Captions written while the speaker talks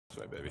This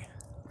way, baby.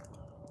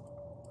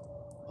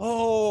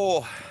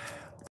 Oh,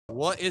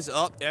 what is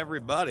up,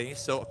 everybody?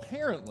 So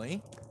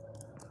apparently,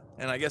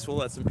 and I guess we'll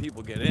let some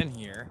people get in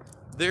here,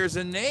 there's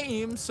a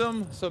name,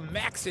 some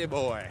Maxi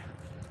Boy.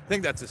 I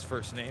think that's his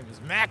first name, is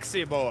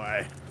Maxi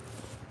Boy.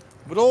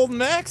 But old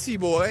Maxi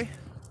Boy,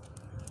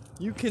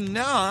 you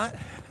cannot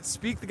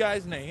speak the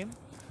guy's name,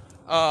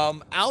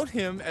 out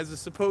him as a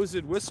supposed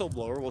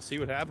whistleblower. We'll see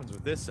what happens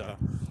with this.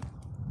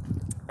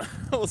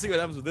 We'll see what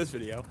happens with this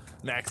video,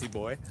 Maxi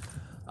Boy.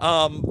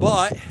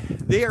 But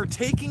they are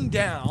taking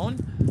down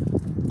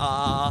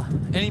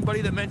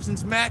anybody that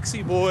mentions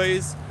Maxi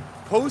Boy's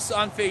posts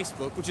on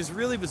Facebook, which is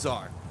really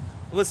bizarre.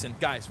 Listen,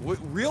 guys,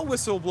 real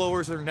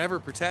whistleblowers are never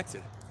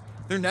protected.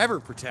 They're never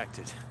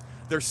protected.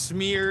 They're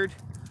smeared.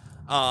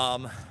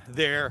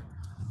 They're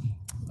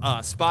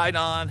spied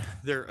on.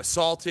 They're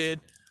assaulted.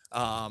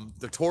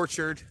 They're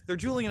tortured. They're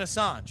Julian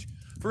Assange.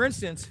 For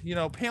instance,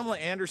 Pamela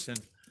Anderson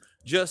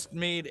just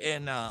made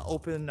an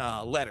open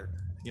letter,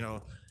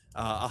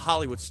 a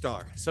Hollywood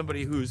star,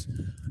 somebody who's,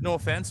 no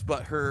offense,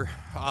 but her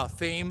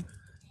fame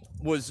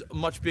was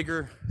much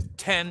bigger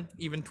 10,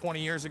 even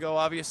 20 years ago,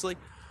 obviously.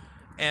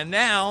 And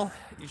now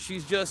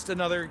she's just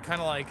another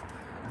kind of like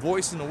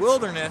voice in the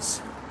wilderness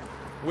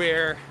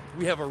where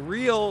we have a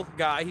real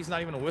guy, he's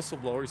not even a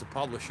whistleblower, he's a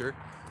publisher,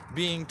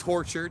 being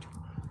tortured,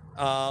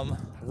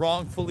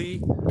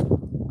 wrongfully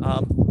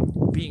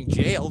being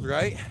jailed,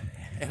 right?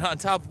 And on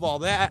top of all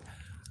that,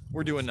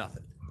 we're doing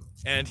nothing.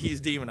 And he's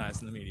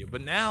demonized in the media.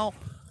 But now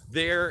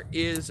there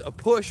is a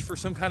push for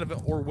some kind of an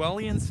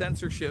Orwellian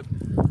censorship,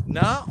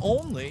 not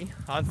only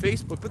on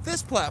Facebook, but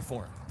this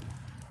platform.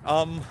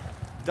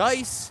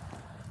 Dice,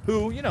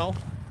 who,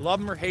 love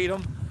him or hate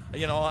him,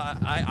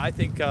 I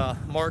think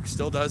Mark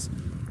still does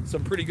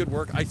some pretty good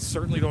work. I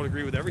certainly don't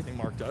agree with everything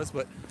Mark does,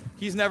 but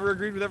he's never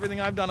agreed with everything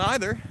I've done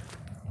either.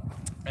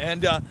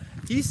 And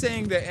he's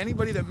saying that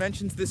anybody that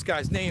mentions this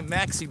guy's name,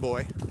 Maxi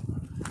Boy,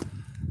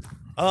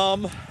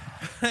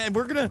 and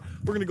we're gonna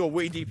go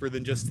way deeper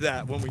than just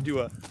that when we do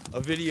a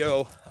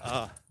video,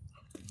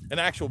 an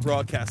actual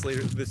broadcast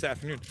later this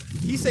afternoon.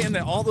 He's saying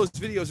that all those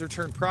videos are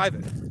turned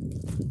private.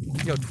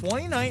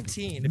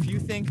 2019, if you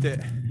think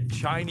that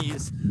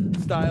Chinese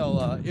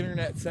style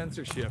internet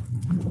censorship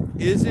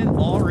isn't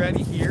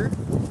already here,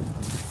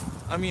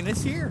 I mean,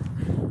 it's here.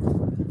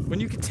 When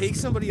you can take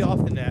somebody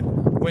off the net,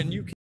 when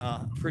you can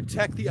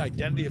protect the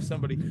identity of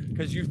somebody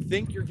because you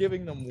think you're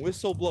giving them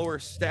whistleblower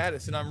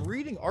status. And I'm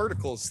reading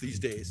articles these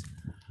days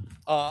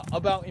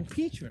about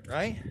impeachment,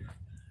 right?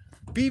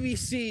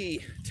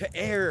 BBC to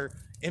air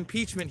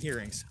impeachment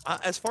hearings.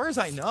 As far as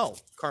I know,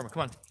 Karma,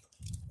 come on.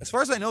 As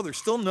far as I know, there's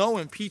still no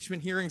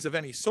impeachment hearings of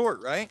any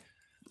sort, right?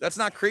 That's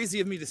not crazy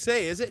of me to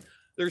say, is it?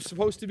 There's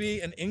supposed to be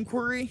an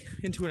inquiry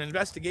into an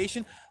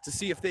investigation to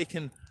see if they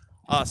can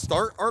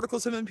start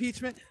articles of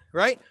impeachment,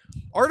 right?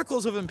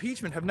 Articles of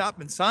impeachment have not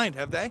been signed,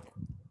 have they?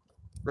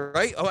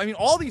 Right? I mean,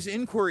 all these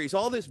inquiries,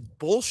 all this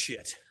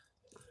bullshit,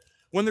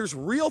 when there's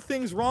real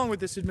things wrong with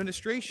this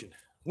administration,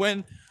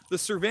 when the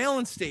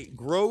surveillance state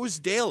grows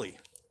daily,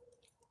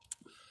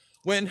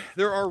 when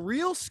there are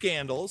real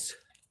scandals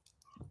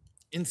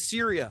in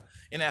Syria,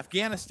 in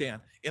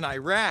Afghanistan, in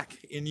Iraq,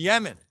 in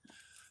Yemen,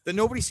 that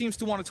nobody seems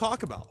to want to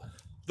talk about.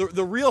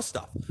 The real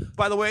stuff.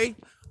 By the way,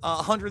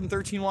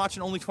 113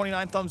 watching, only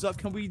 29 thumbs up.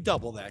 Can we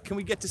double that? Can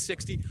we get to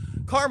 60?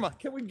 Karma,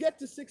 can we get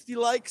to 60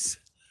 likes?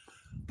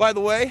 By the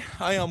way,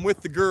 I am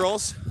with the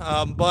girls,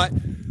 but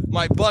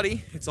my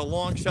buddy, it's a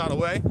long shot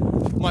away,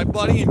 my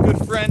buddy and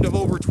good friend of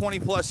over 20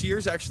 plus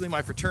years, actually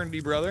my fraternity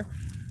brother,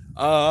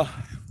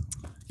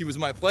 he was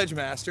my pledge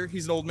master.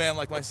 He's an old man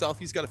like myself.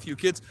 He's got a few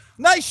kids.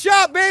 Nice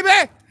shot,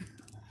 baby!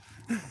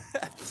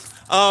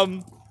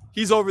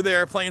 He's over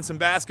there playing some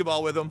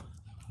basketball with him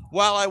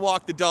while I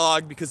walk the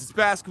dog because it's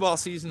basketball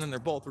season and they're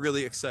both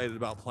really excited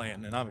about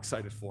playing, and I'm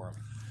excited for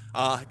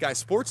them. Guys,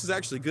 sports is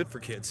actually good for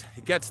kids.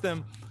 It gets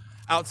them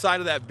outside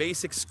of that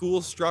basic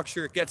school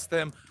structure. It gets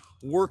them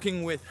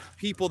working with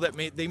people that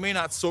they may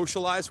not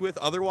socialize with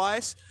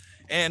otherwise,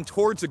 and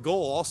towards a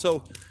goal.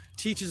 Also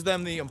teaches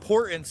them the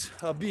importance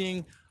of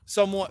being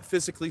somewhat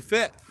physically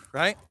fit,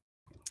 right?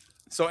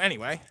 So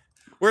anyway,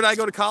 where did I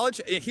go to college?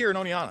 Here in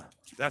Oneonta.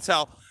 That's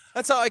how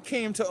I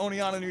came to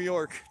Oneonta, New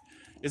York,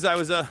 is I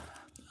was a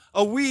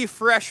wee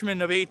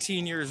freshman of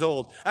 18 years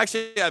old.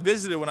 Actually, I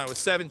visited when I was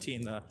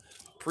 17, the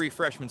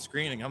pre-freshman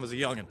screening. I was a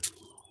youngin'.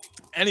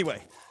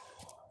 Anyway,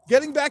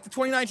 getting back to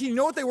 2019, you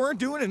know what they weren't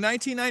doing in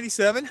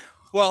 1997?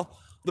 Well,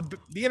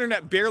 the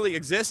internet barely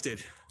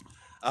existed.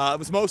 It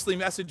was mostly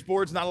message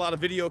boards, not a lot of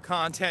video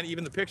content.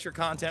 Even the picture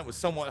content was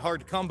somewhat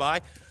hard to come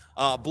by.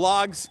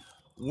 Blogs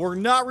were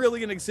not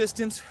really in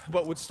existence,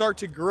 but would start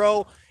to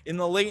grow in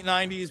the late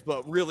 90s,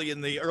 but really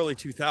in the early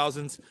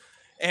 2000s.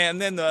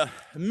 And then the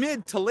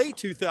mid to late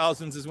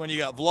 2000s is when you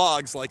got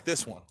blogs like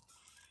this one,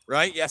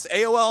 right? Yes,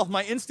 AOL,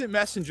 my instant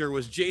messenger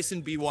was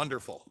Jason B.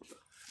 Wonderful.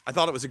 I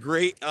thought it was a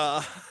great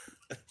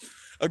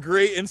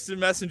instant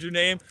messenger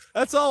name.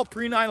 That's all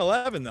pre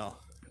 9/11 though,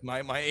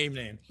 my AIM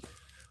name.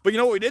 But you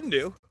know what we didn't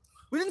do?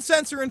 We didn't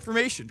censor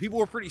information. People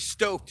were pretty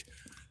stoked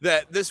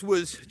that this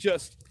was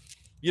just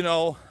you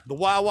know, the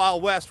Wild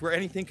Wild West where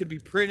anything could be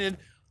printed,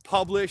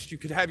 published, you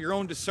could have your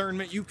own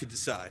discernment, you could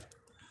decide.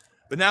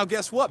 But now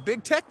guess what?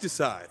 Big tech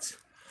decides.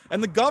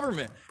 And the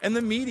government and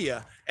the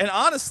media and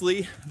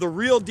honestly, the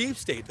real deep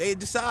state, they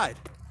decide.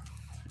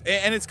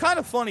 And it's kind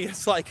of funny.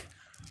 It's like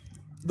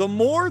the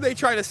more they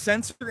try to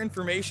censor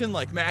information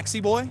like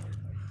Maxi Boy,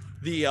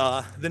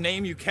 the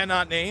name you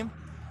cannot name.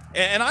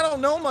 And I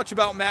don't know much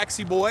about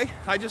Maxi Boy.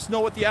 I just know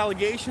what the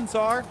allegations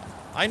are.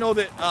 I know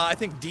that I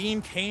think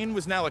Dean Cain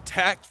was now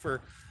attacked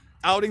for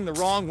outing the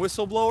wrong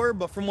whistleblower.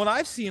 But from what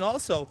I've seen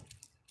also,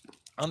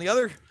 on the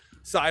other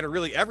side, or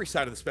really every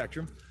side of the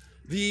spectrum,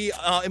 the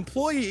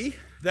employee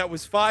that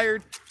was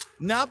fired,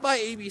 not by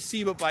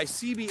ABC, but by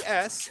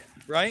CBS,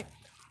 right,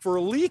 for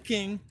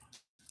leaking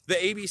the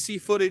ABC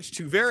footage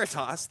to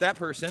Veritas, that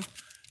person,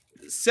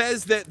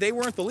 says that they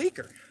weren't the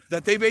leaker,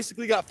 that they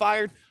basically got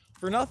fired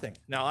for nothing.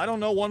 Now, I don't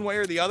know one way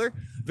or the other.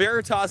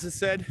 Veritas has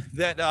said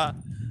that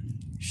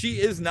she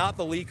is not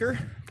the leaker.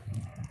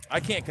 I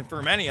can't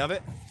confirm any of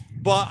it,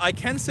 but I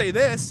can say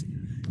this: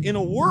 in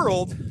a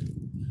world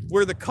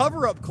where the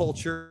cover-up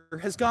culture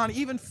has gone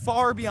even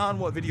far beyond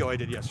what video I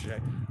did yesterday.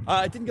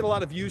 I didn't get a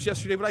lot of views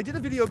yesterday, but I did a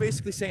video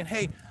basically saying,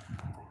 hey,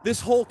 this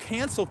whole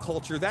cancel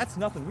culture, that's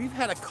nothing. We've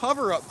had a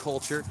cover-up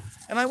culture,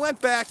 and I went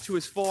back to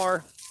as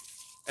far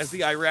as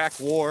the Iraq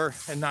War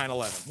and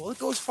 9/11. Well, it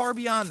goes far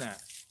beyond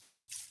that.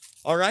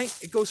 All right?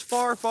 It goes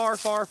far, far,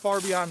 far, far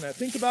beyond that.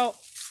 Think about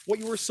what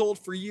you were sold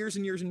for years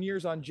and years and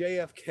years on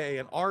JFK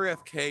and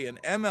RFK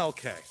and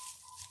MLK.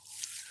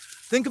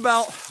 Think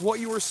about what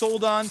you were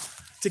sold on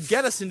to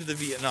get us into the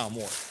Vietnam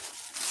War.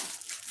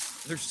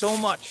 There's so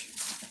much.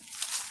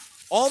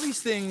 All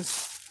these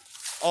things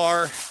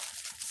are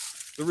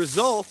the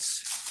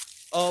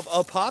results of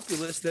a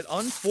populace that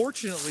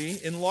unfortunately,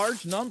 in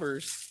large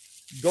numbers,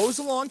 goes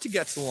along to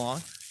gets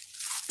along,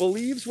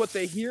 believes what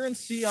they hear and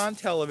see on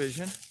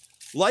television,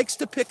 likes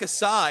to pick a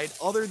side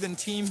other than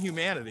Team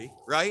Humanity,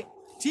 right?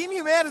 Team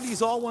Humanity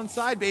is all one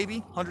side, baby.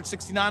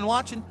 169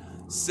 watching,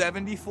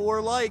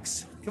 74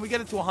 likes. Can we get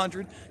it to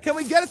 100? Can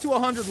we get it to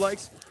 100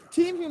 likes?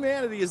 Team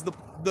Humanity is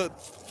the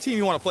team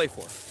you want to play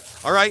for,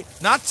 all right?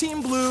 Not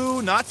Team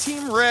Blue, not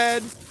Team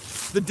Red.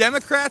 The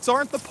Democrats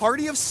aren't the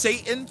party of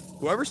Satan.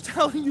 Whoever's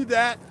telling you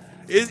that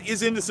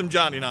is into some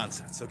Johnny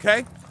nonsense,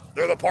 okay?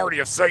 They're the party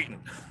of Satan.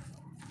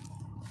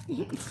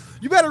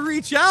 You better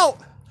reach out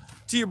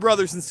to your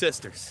brothers and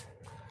sisters.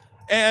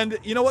 And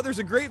you know what? There's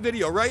a great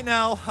video. Right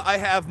now, I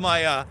have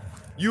my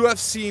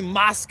UFC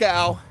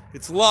Moscow.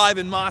 It's live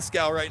in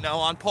Moscow right now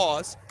on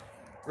pause,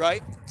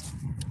 right?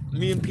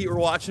 Me and Pete were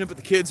watching it, but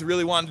the kids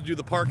really wanted to do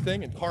the park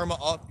thing, and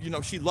Karma, you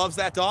know, she loves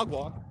that dog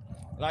walk,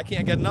 and I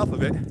can't get enough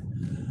of it.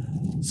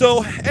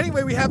 So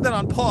anyway, we have that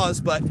on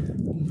pause, but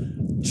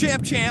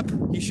Champ,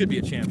 he should be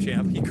a champ.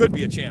 He could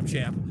be a champ.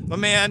 My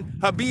man,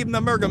 Khabib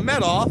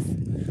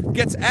Nurmagomedov,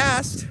 gets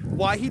asked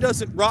why he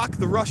doesn't rock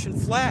the Russian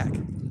flag.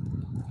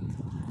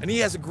 And he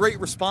has a great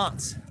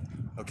response,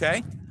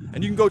 okay?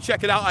 And you can go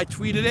check it out. I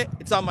tweeted it.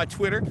 It's on my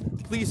Twitter.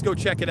 Please go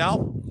check it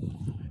out.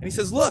 And he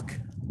says, look,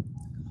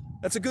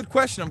 that's a good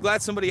question. I'm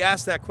glad somebody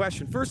asked that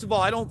question. First of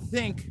all, I don't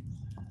think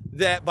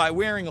that by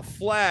wearing a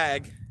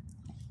flag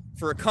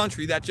for a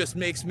country, that just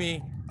makes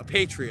me a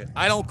patriot.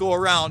 I don't go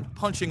around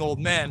punching old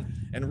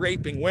men and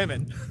raping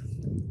women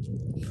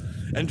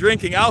and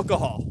drinking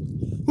alcohol.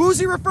 Who's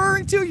he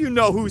referring to? You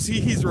know who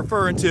he's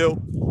referring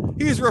to.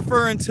 He's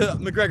referring to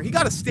McGregor. He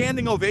got a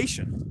standing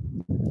ovation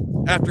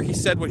after he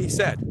said what he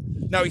said.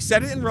 Now, he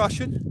said it in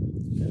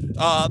Russian.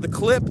 The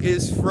clip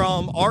is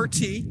from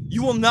RT.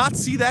 You will not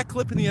see that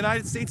clip in the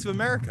United States of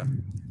America.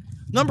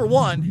 Number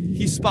one,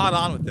 he's spot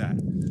on with that.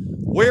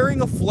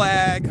 Wearing a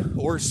flag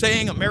or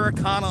saying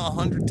Americana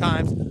 100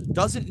 times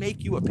doesn't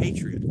make you a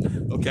patriot,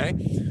 okay?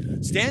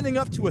 Standing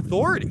up to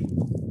authority,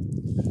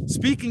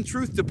 speaking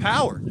truth to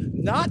power,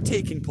 not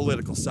taking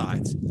political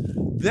sides.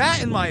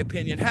 That, in my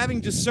opinion,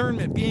 having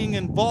discernment, being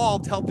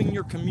involved, helping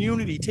your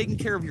community, taking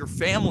care of your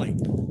family,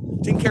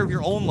 taking care of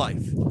your own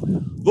life.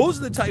 Those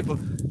are the type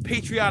of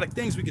patriotic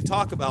things we could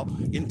talk about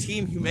in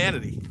Team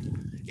Humanity.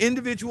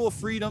 Individual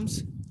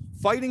freedoms,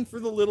 fighting for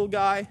the little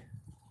guy,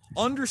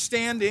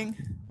 understanding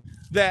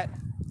that,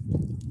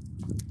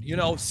 you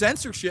know,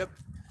 censorship,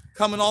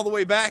 coming all the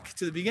way back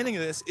to the beginning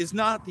of this, is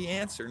not the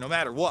answer, no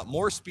matter what.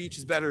 More speech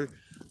is better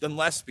than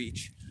less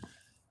speech.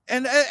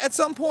 And at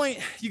some point,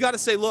 you got to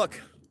say, look,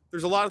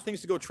 there's a lot of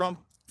things to go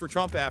for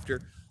Trump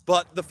after,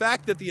 but the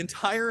fact that the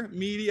entire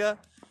media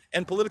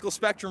and political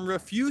spectrum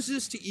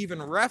refuses to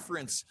even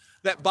reference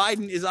that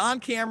Biden is on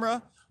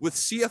camera with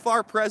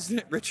CFR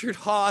President Richard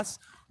Haass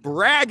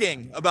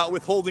bragging about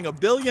withholding $1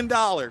 billion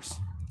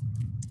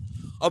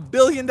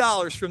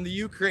from the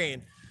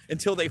Ukraine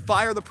until they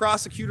fire the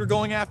prosecutor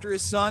going after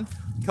his son.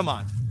 Come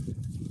on,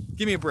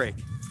 give me a break.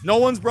 No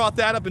one's brought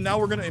that up, and now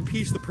we're going to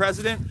impeach the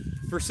president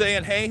for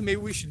saying, hey, maybe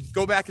we should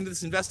go back into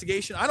this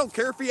investigation. I don't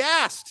care if he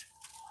asked.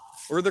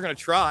 Or they're going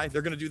to try.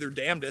 They're going to do their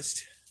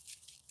damnedest.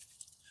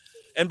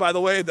 And by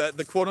the way,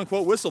 the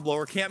quote-unquote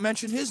whistleblower, can't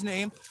mention his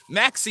name,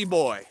 Maxi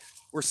Boy.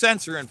 We're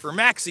censoring for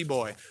Maxi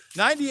Boy.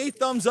 98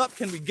 thumbs up.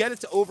 Can we get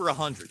it to over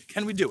 100?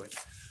 Can we do it?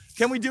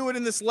 Can we do it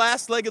in this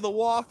last leg of the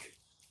walk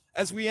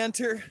as we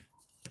enter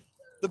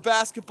the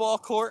basketball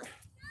court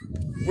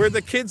where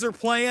the kids are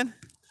playing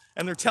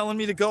and they're telling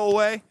me to go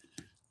away?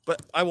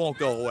 But I won't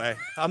go away.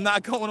 I'm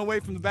not going away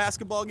from the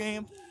basketball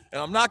game,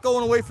 and I'm not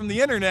going away from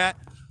the internet,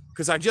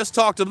 because I just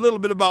talked a little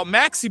bit about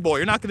Maxi Boy.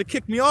 You're not going to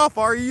kick me off,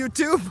 are you,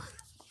 YouTube?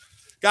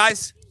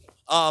 Guys,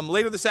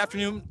 later this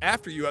afternoon,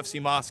 after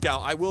UFC Moscow,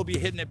 I will be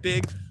hitting it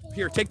big.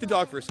 Here, take the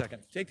dog for a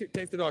second. Take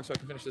the dog so I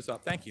can finish this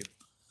up. Thank you.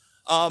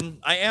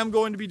 I am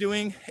going to be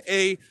doing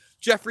a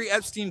Jeffrey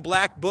Epstein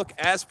Black book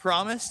as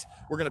promised.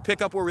 We're going to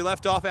pick up where we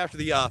left off after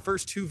the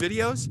first 2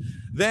 videos.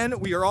 Then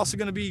we are also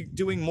going to be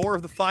doing more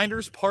of the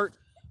Finders part.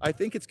 I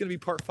think it's going to be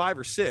part 5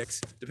 or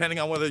 6, depending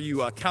on whether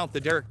you count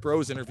the Derek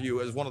Bros interview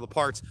as one of the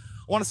parts.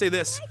 I want to say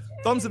this: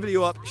 thumbs the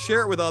video up,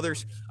 share it with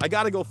others. I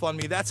got to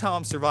GoFundMe. That's how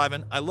I'm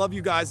surviving. I love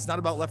you guys. It's not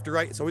about left or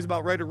right. It's always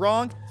about right or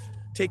wrong.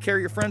 Take care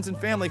of your friends and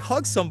family.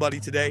 Hug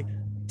somebody today.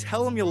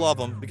 Tell them you love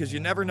them, because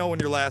you never know when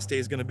your last day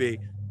is going to be.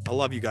 I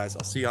love you guys.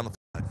 I'll see you on the